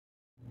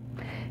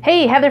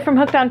Hey, Heather from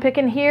Hooked on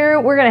Pickin' here.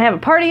 We're going to have a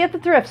party at the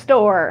thrift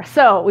store.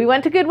 So we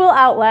went to Goodwill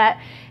Outlet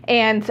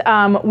and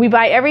we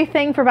buy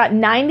everything for about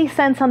 90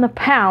 cents on the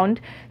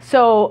pound.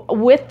 So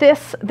with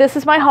this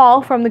is my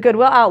haul from the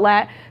Goodwill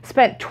Outlet.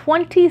 Spent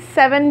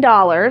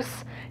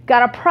 $27,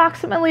 got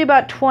approximately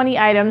about 20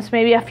 items,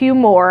 maybe a few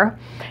more.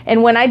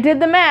 And when I did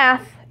the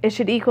math, it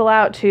should equal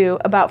out to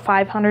about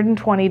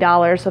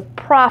 $520 of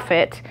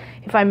profit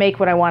if I make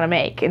what I want to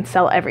make and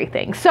sell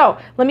everything. So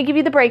let me give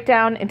you the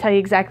breakdown and tell you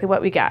exactly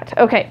what we got.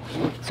 Okay,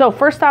 so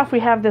first off,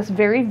 we have this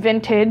very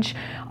vintage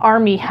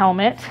Army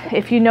helmet.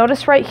 If you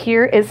notice right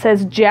here, it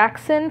says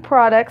Jackson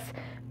Products,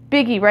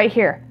 biggie right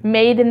here,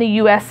 made in the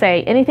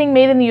USA. Anything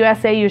made in the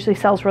USA usually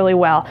sells really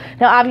well.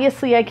 Now,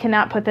 obviously, I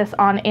cannot put this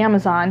on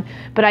Amazon,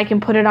 but I can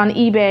put it on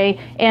eBay.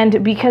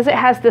 And because it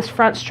has this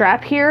front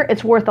strap here,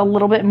 it's worth a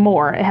little bit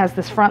more. It has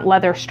this front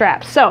leather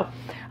strap. So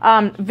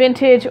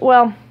vintage,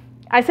 well,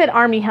 I said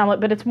Army helmet,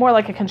 but it's more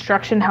like a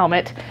construction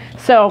helmet.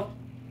 So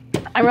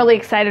I'm really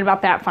excited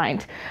about that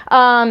find.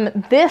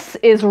 This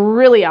is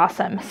really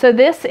awesome. So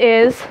this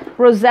is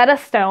Rosetta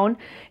Stone.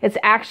 It's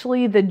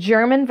actually the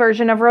German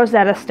version of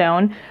Rosetta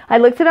Stone. I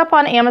looked it up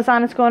on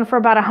Amazon. It's going for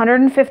about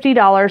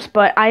 $150,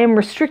 but I am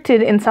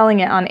restricted in selling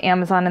it on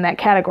Amazon in that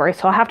category.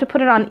 So I'll have to put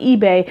it on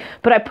eBay,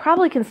 but I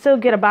probably can still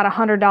get about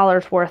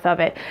 $100 worth of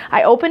it.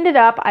 I opened it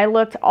up. I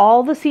looked,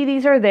 all the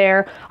CDs are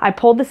there. I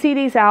pulled the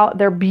CDs out.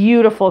 They're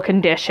beautiful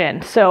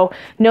condition. So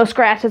no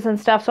scratches and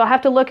stuff. So I'll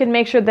have to look and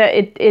make sure that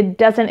it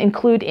doesn't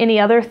include any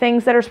other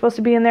things that are supposed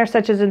to be in there,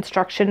 such as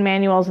instruction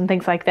manuals and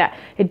things like that.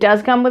 It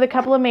does come with a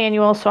couple of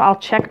manuals, so I'll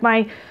check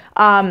my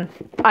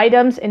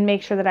items and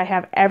make sure that I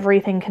have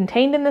everything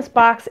contained in this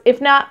box.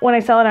 If not, when I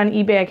sell it on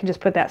eBay, I can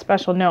just put that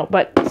special note,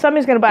 but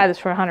somebody's going to buy this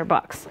for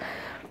 $100.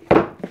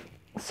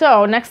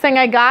 So next thing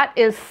I got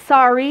is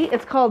Sorry.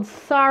 It's called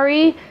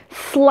Sorry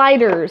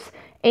Sliders.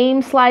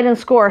 Aim, slide, and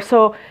score.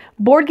 So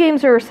board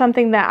games are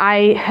something that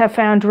I have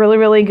found really,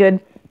 really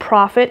good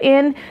profit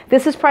in.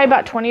 This is probably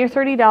about $20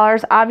 or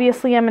 $30.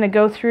 Obviously, I'm going to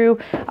go through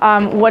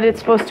what it's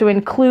supposed to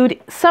include.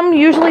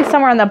 Usually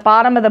somewhere on the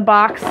bottom of the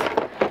box,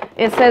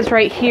 it says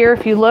right here,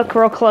 if you look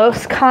real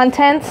close,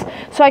 contents.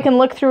 So I can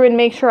look through and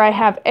make sure I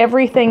have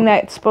everything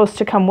that's supposed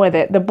to come with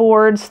it. The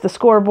boards, the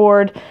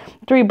scoreboard,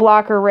 3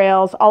 blocker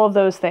rails, all of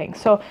those things.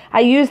 So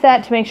I use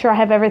that to make sure I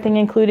have everything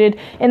included.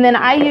 And then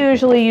I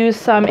usually use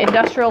some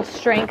industrial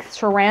strength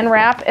saran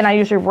wrap, and I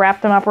usually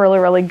wrap them up really,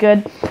 really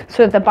good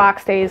so that the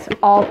box stays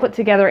all put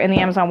together in the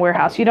Amazon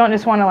warehouse. You don't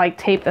just want to like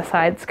tape the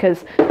sides,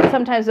 because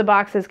sometimes the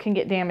boxes can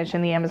get damaged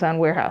in the Amazon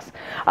warehouse.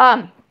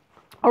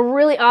 A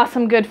really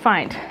awesome good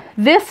find.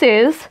 This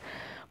is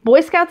Boy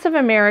Scouts of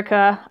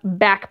America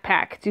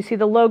backpack. Do you see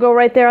the logo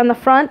right there on the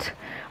front?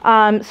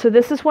 So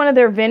this is one of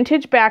their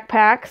vintage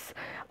backpacks.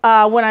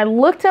 When I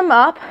looked them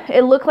up,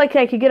 it looked like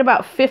I could get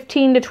about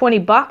 15 to 20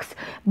 bucks,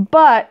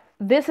 but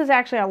this is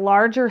actually a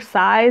larger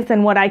size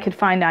than what I could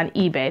find on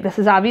eBay. This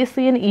is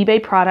obviously an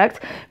eBay product,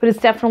 but it's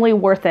definitely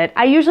worth it.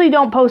 I usually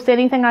don't post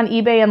anything on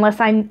eBay unless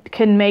I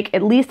can make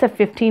at least a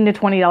 $15 to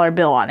 $20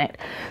 bill on it.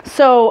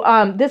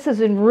 So this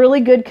is in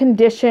really good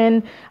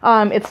condition.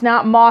 It's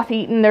not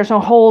moth-eaten. There's no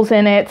holes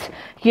in it.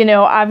 You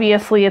know,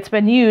 obviously it's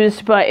been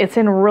used, but it's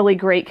in really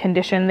great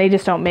condition. They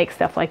just don't make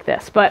stuff like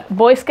this. But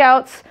Boy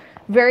Scouts,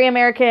 very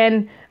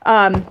American,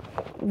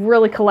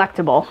 really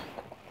collectible.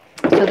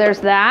 So there's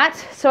that.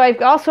 So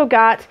I've also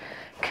got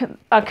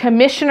a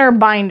commissioner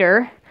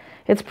binder.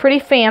 It's pretty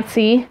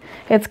fancy.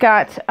 It's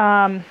got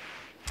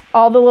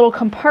all the little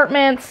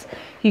compartments.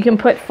 You can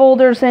put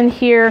folders in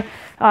here,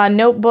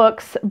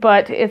 notebooks,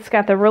 but it's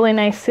got the really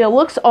nice seal. It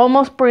looks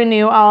almost brand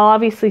new. I'll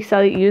obviously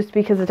sell it used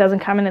because it doesn't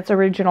come in its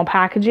original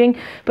packaging,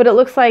 but it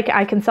looks like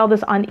I can sell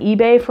this on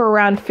eBay for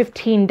around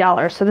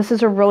 $15. So this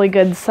is a really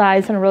good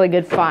size and a really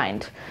good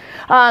find.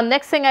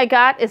 Next thing I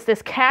got is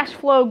this cash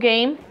flow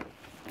game.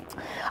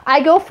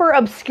 I go for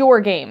obscure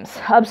games.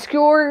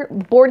 Obscure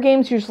board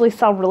games usually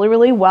sell really,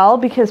 really well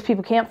because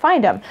people can't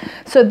find them.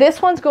 So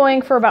this one's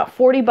going for about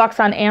 40 bucks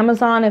on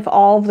Amazon if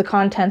all of the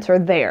contents are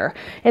there.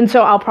 And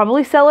so I'll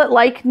probably sell it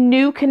like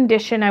new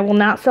condition. I will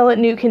not sell it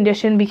new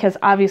condition because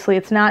obviously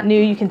it's not new.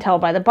 You can tell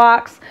by the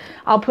box.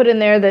 I'll put in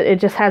there that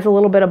it just has a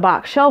little bit of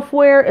box shelf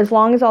wear as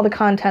long as all the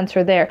contents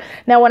are there.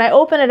 Now when I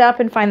open it up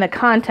and find the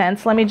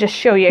contents, let me just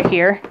show you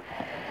here.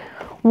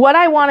 What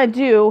I want to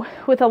do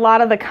with a lot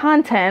of the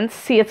contents,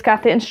 see it's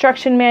got the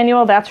instruction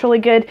manual, that's really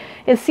good,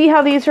 is see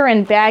how these are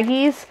in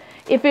baggies.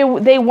 If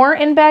they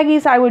weren't in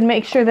baggies, I would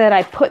make sure that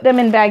I put them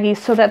in baggies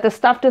so that the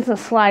stuff doesn't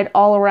slide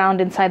all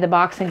around inside the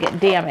box and get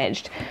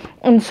damaged.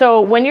 And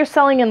so when you're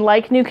selling in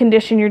like new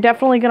condition, you're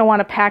definitely going to want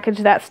to package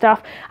that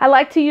stuff. I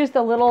like to use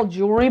the little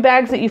jewelry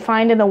bags that you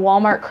find in the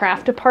Walmart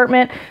craft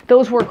department.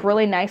 Those work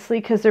really nicely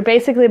because they're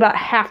basically about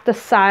half the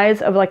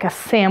size of like a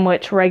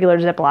sandwich regular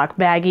Ziploc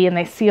baggie, and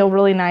they seal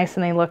really nice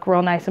and they look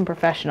real nice and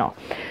professional.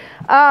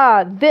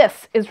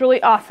 This is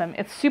really awesome.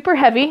 It's super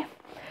heavy.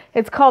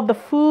 It's called the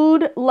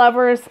Food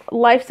Lovers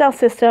Lifestyle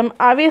System.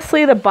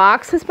 Obviously the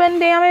box has been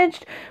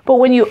damaged, but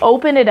when you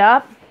open it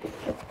up,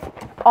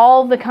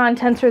 all the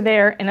contents are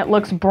there, and it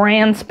looks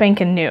brand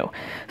spanking new.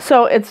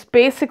 So it's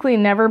basically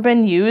never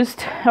been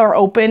used or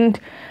opened.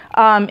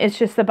 It's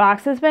just the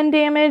box has been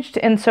damaged,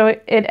 and so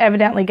it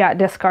evidently got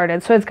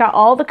discarded. So it's got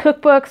all the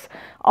cookbooks,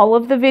 all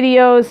of the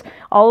videos,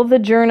 all of the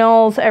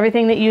journals,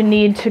 everything that you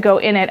need to go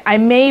in it. I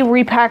may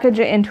repackage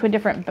it into a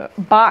different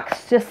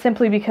box just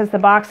simply because the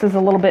box is a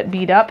little bit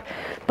beat up,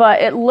 but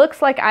it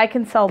looks like I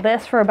can sell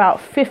this for about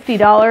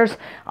 $50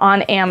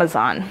 on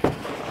Amazon.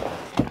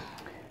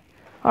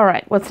 All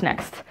right, what's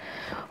next?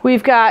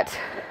 We've got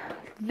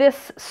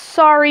this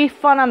Sorry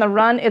Fun on the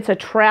Run. It's a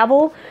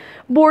travel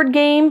board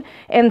game,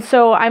 and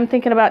so I'm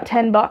thinking about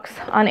 10 bucks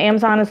on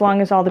Amazon as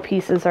long as all the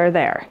pieces are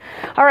there.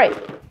 All right,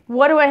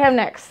 what do I have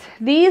next?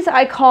 These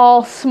I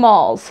call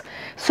smalls.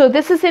 So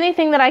this is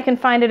anything that I can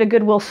find at a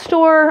Goodwill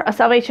store, a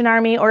Salvation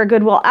Army, or a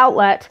Goodwill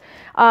outlet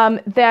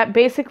that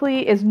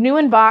basically is new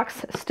in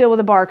box, still with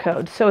a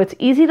barcode. So it's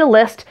easy to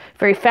list,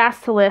 very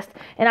fast to list,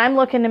 and I'm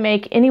looking to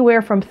make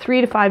anywhere from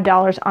 $3 to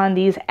 $5 on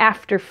these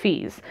after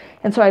fees.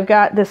 And so I've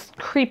got this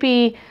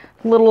creepy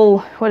little,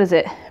 what is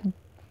it?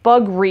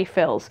 Bug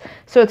refills.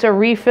 So it's a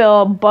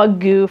refill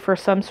bug goo for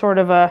some sort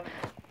of a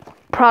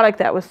product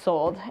that was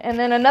sold. And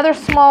then another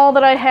small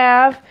that I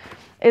have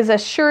is a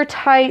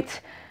Sure-Tight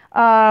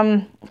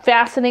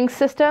fastening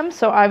system.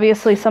 So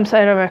obviously some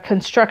sort of a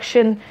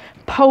construction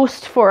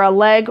post for a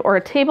leg or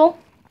a table.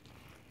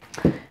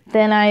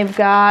 Then I've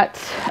got,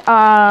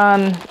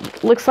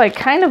 looks like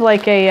kind of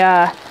like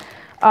a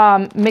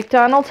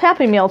McDonald's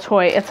Happy Meal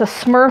toy. It's a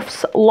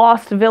Smurfs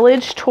Lost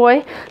Village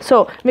toy.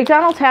 So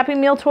McDonald's Happy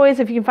Meal toys,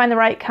 if you can find the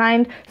right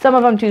kind, some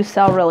of them do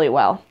sell really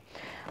well.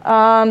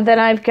 Then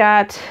I've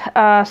got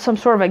some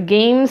sort of a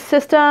game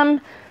system,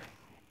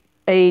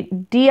 a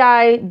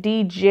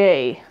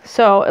DIDJ.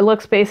 So it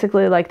looks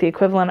basically like the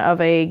equivalent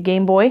of a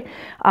Game Boy,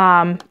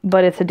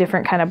 but it's a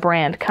different kind of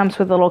brand. Comes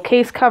with a little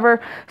case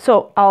cover.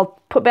 So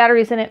I'll put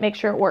batteries in it, make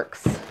sure it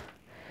works.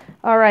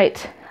 All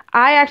right.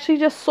 I actually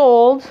just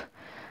sold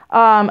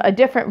a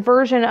different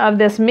version of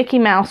this Mickey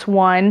Mouse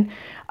one.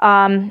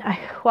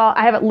 Well,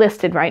 I have it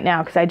listed right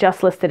now because I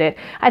just listed it.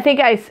 I think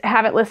I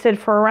have it listed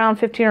for around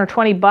 15 or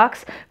 20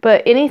 bucks,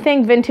 but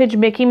anything vintage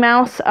Mickey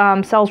Mouse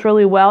sells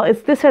really well.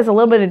 This has a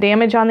little bit of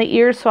damage on the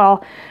ears, so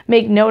I'll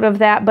make note of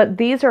that, but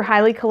these are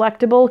highly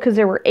collectible because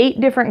there were 8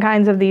 different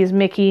kinds of these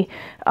Mickey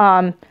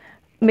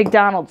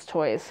McDonald's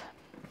toys.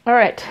 All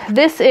right,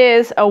 this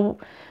is a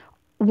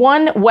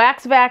one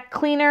wax vac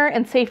cleaner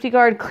and safety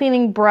guard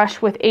cleaning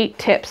brush with 8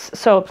 tips.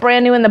 So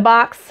brand new in the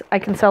box, I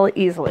can sell it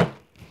easily.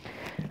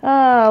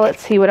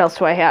 Let's see, what else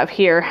do I have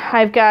here?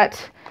 I've got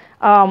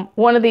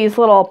one of these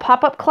little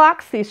pop-up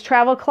clocks, these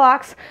travel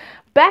clocks.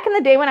 Back in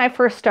the day when I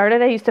first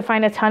started, I used to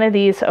find a ton of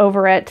these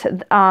over at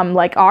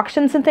like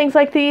auctions and things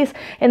like these.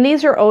 And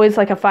these are always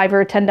like a $5 or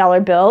a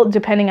 $10 bill,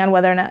 depending on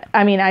whether or not,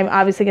 I mean, I'm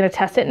obviously going to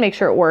test it and make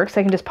sure it works.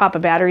 I can just pop a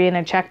battery in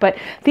and check. But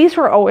these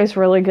were always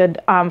really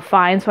good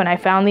finds when I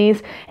found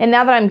these. And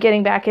now that I'm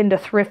getting back into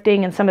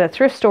thrifting and some of the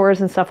thrift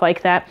stores and stuff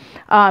like that,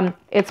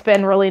 it's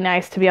been really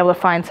nice to be able to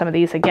find some of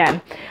these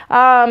again.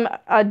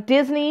 A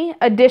Disney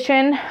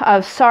edition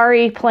of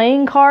Sorry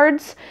playing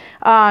cards.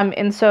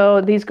 And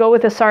so these go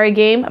with the Sorry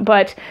game,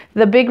 but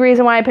the big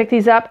reason why I picked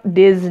these up,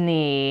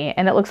 Disney.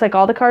 And it looks like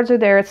all the cards are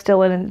there. It's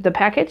still in the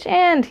package,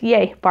 and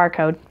yay,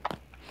 barcode.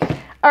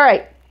 All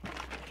right,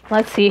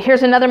 let's see.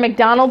 Here's another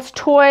McDonald's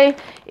toy.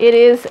 It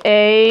is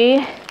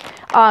a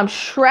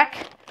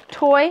Shrek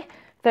toy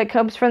that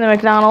comes from the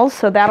McDonald's,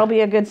 so that'll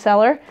be a good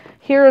seller.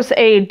 Here's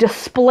a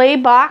display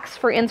box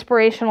for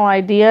inspirational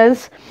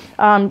ideas.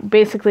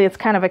 Basically, it's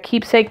kind of a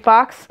keepsake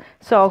box,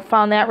 so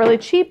found that really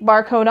cheap,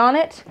 barcode on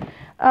it.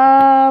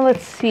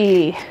 Let's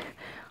see,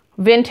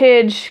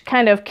 vintage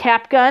kind of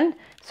cap gun.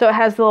 So it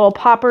has the little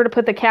popper to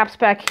put the caps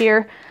back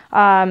here.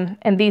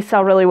 And these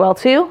sell really well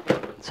too.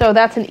 So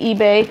that's an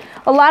eBay.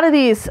 A lot of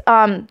these,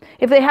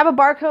 if they have a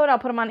barcode, I'll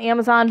put them on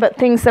Amazon, but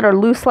things that are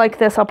loose like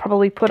this, I'll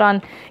probably put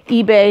on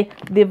eBay,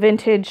 the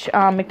vintage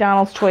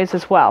McDonald's toys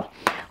as well.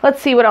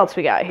 Let's see what else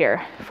we got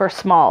here for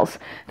smalls.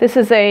 This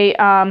is a,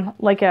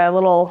 like a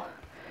little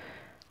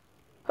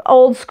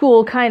old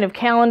school kind of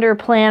calendar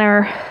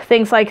planner,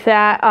 things like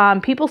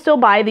that. People still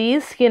buy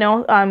these, you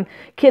know,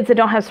 kids that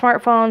don't have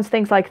smartphones,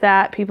 things like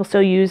that. People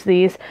still use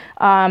these,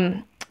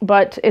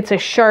 but it's a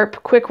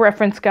sharp, quick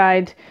reference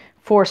guide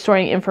for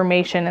storing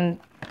information and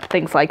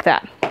things like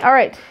that. All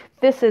right,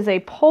 this is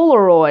a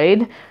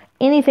Polaroid.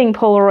 Anything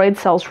Polaroid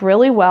sells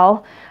really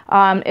well.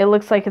 It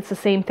looks like it's the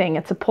same thing.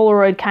 It's a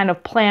Polaroid kind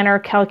of planner,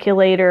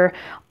 calculator,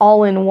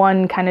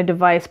 all-in-one kind of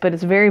device, but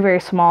it's very, very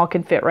small,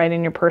 can fit right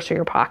in your purse or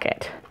your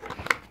pocket.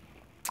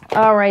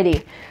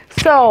 Alrighty,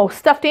 so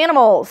stuffed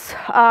animals.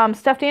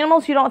 Stuffed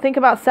animals you don't think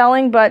about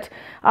selling, but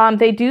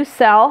they do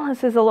sell.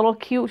 This is a little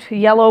cute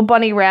yellow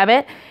bunny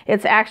rabbit.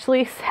 It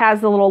actually has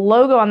the little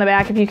logo on the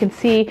back. If you can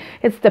see,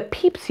 it's the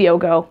Peeps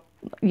logo.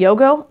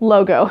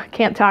 logo.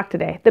 Can't talk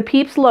today. The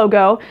Peeps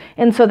logo.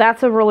 And so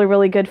that's a really,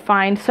 really good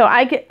find. So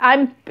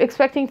I'm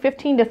expecting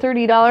 $15 to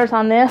 $30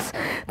 on this.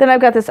 Then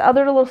I've got this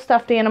other little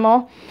stuffed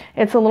animal.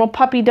 It's a little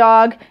puppy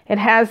dog. It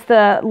has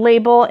the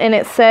label and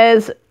it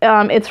says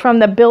it's from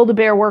the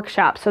Build-A-Bear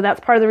Workshop. So that's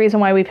part of the reason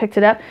why we picked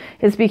it up,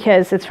 is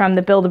because it's from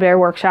the Build-A-Bear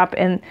Workshop.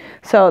 And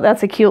so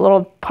that's a cute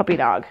little puppy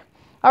dog.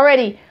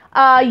 Alrighty,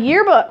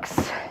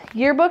 yearbooks.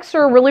 Yearbooks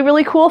are a really,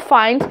 really cool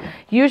find.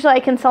 Usually I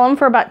can sell them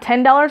for about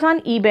 $10 on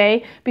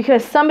eBay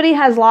because somebody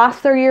has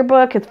lost their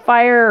yearbook. It's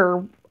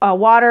fire or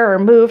water or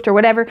moved or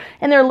whatever,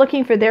 and they're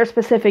looking for their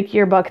specific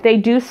yearbook. They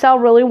do sell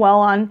really well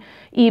on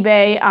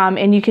eBay,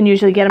 and you can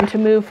usually get them to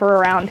move for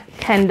around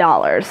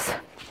 $10.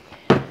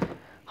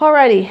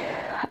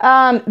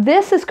 Alrighty,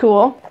 this is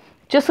cool.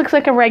 Just looks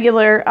like a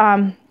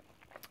regular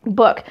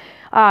book.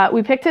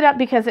 We picked it up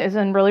because it was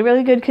in really,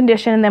 really good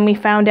condition, and then we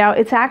found out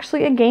it's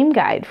actually a game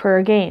guide for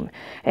a game.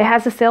 It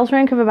has a sales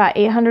rank of about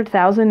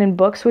 800,000 in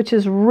books, which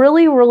is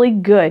really, really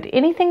good.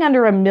 Anything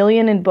under 1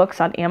 million in books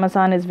on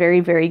Amazon is very,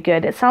 very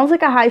good. It sounds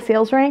like a high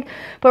sales rank,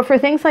 but for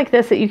things like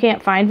this that you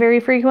can't find very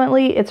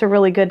frequently, it's a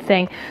really good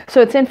thing.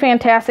 So it's in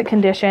fantastic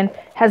condition,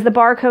 has the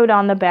barcode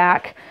on the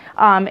back,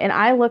 and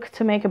I look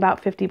to make about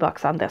 50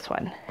 bucks on this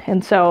one.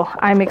 And so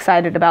I'm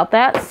excited about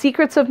that.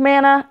 Secrets of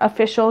Mana,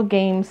 official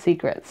game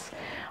secrets.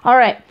 All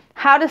right,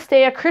 how to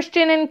stay a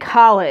Christian in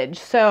college.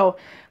 So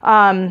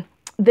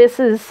this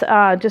is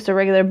just a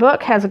regular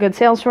book, has a good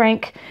sales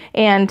rank,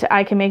 and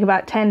I can make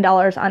about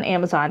 $10 on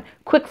Amazon.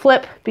 Quick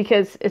flip,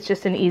 because it's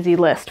just an easy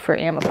list for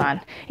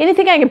Amazon.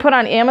 Anything I can put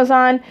on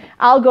Amazon,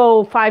 I'll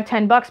go $5,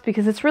 $10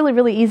 because it's really,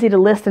 really easy to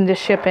list and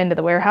just ship into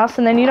the warehouse,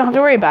 and then you don't have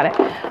to worry about it.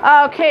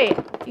 Okay,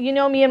 you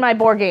know me and my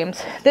board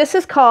games. This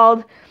is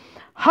called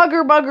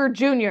Hugger Bugger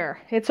Jr.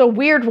 It's a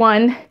weird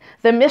one.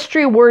 The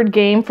mystery word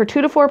game for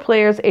 2 to 4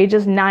 players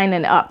ages 9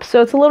 and up.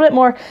 So it's a little bit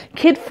more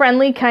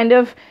kid-friendly kind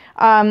of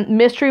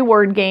mystery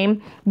word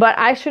game, but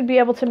I should be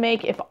able to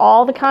make, if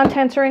all the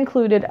contents are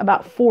included,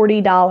 about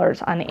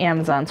 $40 on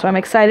Amazon. So I'm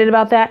excited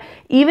about that.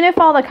 Even if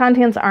all the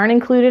contents aren't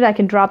included, I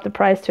can drop the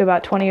price to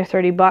about 20 or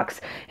 30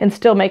 bucks and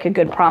still make a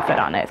good profit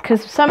on it,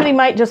 because somebody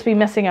might just be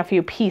missing a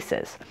few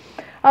pieces.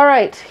 All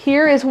right,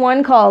 here is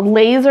one called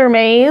Laser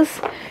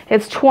Maze.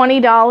 It's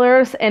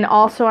 $20, and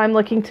also I'm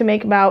looking to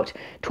make about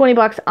 20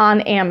 bucks on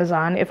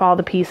Amazon if all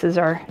the pieces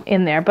are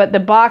in there, but the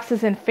box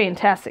is in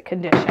fantastic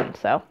condition.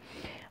 So,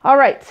 all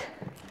right,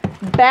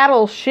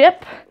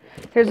 Battleship.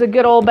 Here's a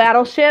good old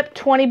Battleship,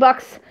 20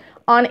 bucks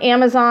on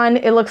Amazon.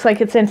 It looks like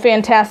it's in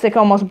fantastic,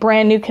 almost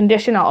brand new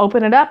condition. I'll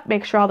open it up,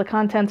 make sure all the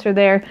contents are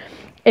there,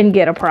 and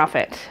get a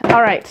profit.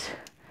 All right.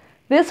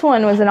 This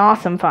one was an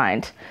awesome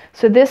find.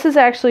 So this is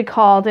actually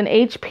called an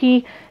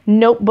HP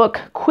Notebook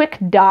Quick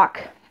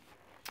Dock.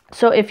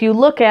 So if you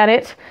look at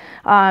it,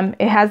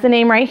 it has the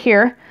name right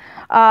here.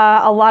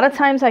 A lot of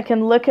times I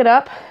can look it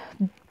up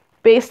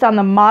based on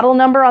the model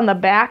number on the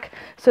back.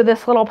 So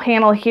this little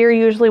panel here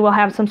usually will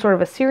have some sort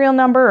of a serial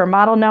number or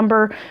model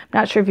number. I'm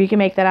not sure if you can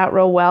make that out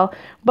real well.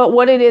 But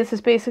what it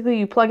is basically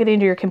you plug it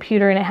into your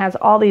computer and it has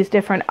all these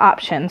different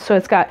options. So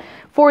it's got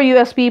 4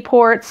 USB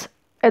ports.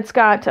 It's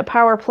got a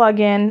power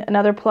plug-in,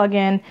 another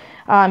plug-in.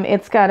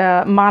 It's got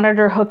a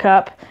monitor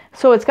hookup.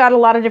 So it's got a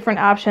lot of different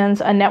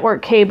options, a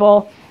network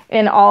cable,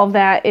 and all of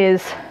that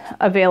is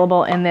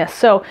available in this.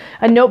 So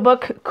a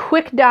notebook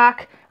quick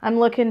dock, I'm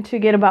looking to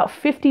get about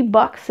 50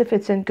 bucks if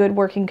it's in good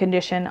working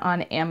condition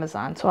on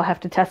Amazon. So I'll have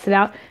to test it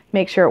out,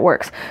 make sure it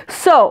works.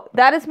 So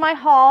that is my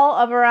haul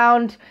of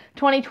around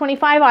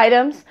 20-25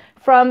 items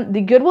from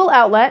the Goodwill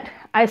Outlet.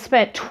 I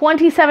spent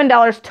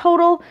 $27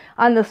 total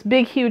on this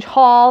big, huge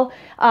haul.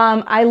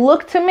 I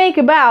look to make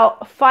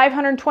about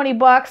 520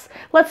 bucks.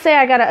 Let's say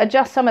I got to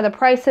adjust some of the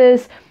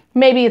prices.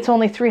 Maybe it's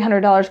only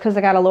 $300 because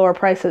I got to lower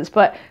prices,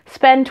 but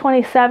spend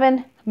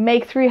 27,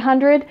 make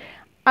 300.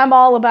 I'm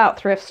all about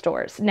thrift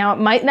stores. Now, it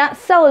might not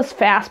sell as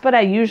fast, but I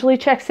usually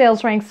check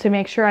sales ranks to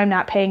make sure I'm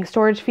not paying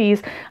storage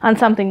fees on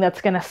something that's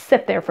going to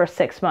sit there for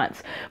 6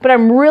 months. But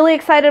I'm really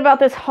excited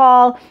about this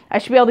haul. I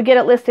should be able to get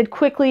it listed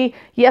quickly.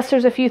 Yes,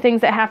 there's a few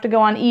things that have to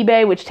go on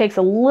eBay, which takes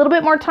a little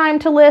bit more time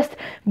to list,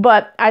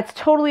 but it's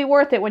totally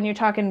worth it when you're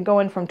talking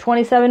going from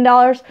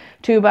 $27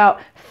 to about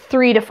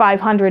 $300 to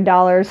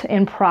 $500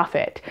 in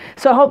profit.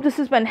 So I hope this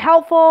has been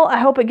helpful. I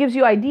hope it gives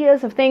you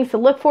ideas of things to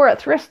look for at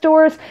thrift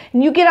stores,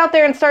 and you get out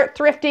there and start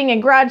thrifting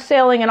and garage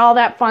selling and all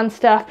that fun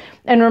stuff.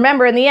 And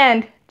remember, in the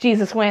end,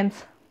 Jesus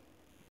wins.